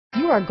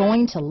are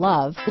going to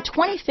love the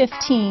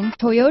 2015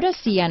 Toyota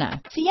Sienna.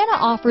 Sienna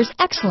offers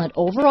excellent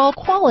overall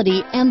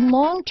quality and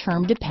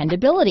long-term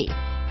dependability,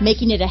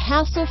 making it a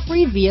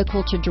hassle-free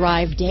vehicle to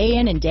drive day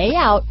in and day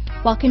out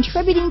while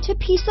contributing to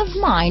peace of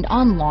mind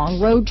on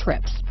long road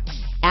trips.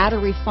 Add a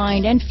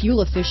refined and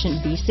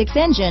fuel-efficient V6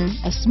 engine,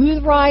 a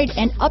smooth ride,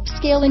 and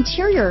upscale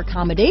interior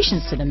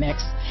accommodations to the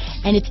mix,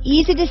 and it's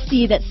easy to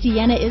see that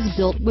Sienna is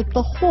built with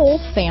the whole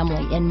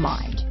family in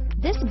mind.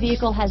 This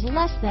vehicle has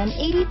less than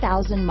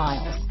 80,000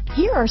 miles.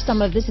 Here are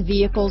some of this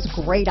vehicle's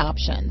great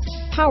options: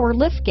 power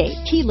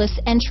liftgate, keyless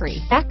entry,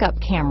 backup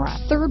camera,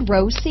 third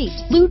row seat,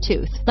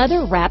 Bluetooth,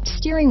 leather-wrapped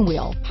steering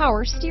wheel,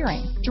 power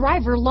steering,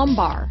 driver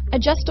lumbar,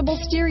 adjustable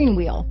steering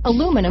wheel,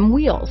 aluminum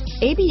wheels,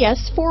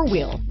 ABS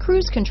four-wheel,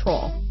 cruise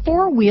control,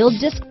 four-wheel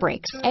disc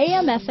brakes,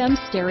 AM/FM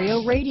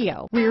stereo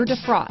radio, rear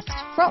defrost,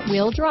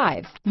 front-wheel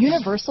drive,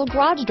 universal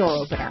garage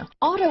door opener,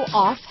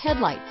 auto-off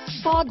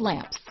headlights, fog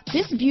lamps.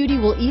 This beauty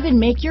will even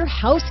make your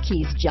house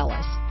keys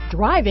jealous.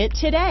 Drive it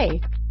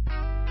today.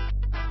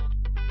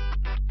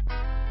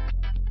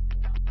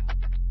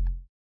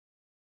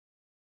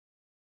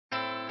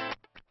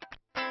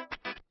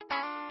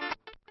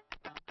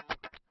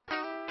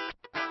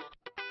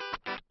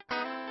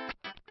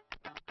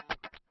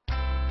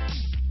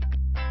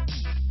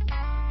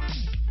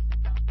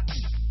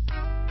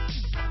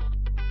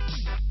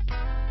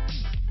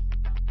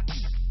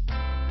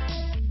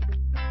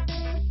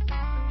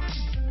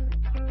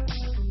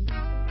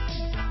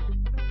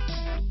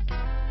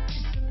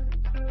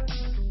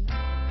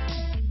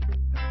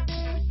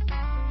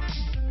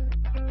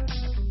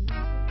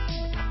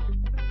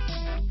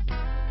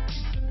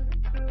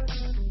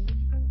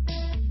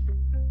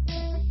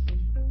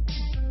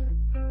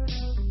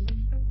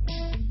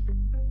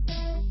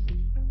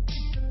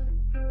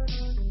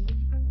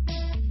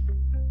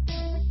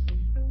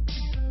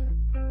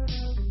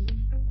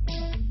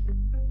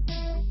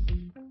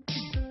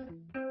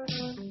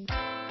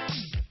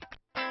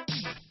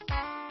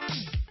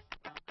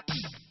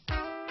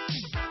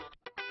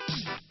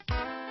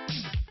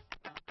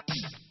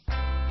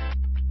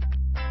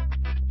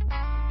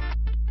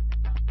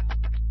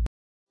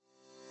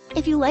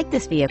 If you like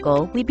this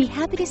vehicle, we'd be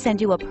happy to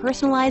send you a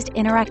personalized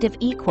interactive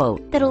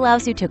e-quote that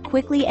allows you to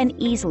quickly and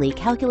easily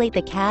calculate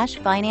the cash,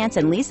 finance,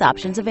 and lease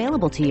options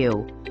available to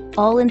you.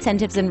 All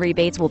incentives and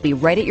rebates will be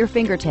right at your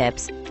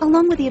fingertips,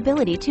 along with the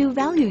ability to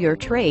value your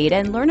trade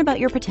and learn about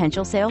your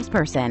potential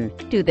salesperson.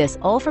 Do this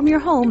all from your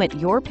home at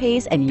your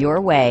pace and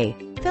your way.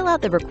 Fill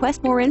out the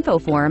Request More Info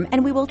form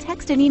and we will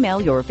text and email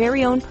your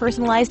very own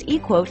personalized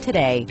e-quote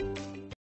today.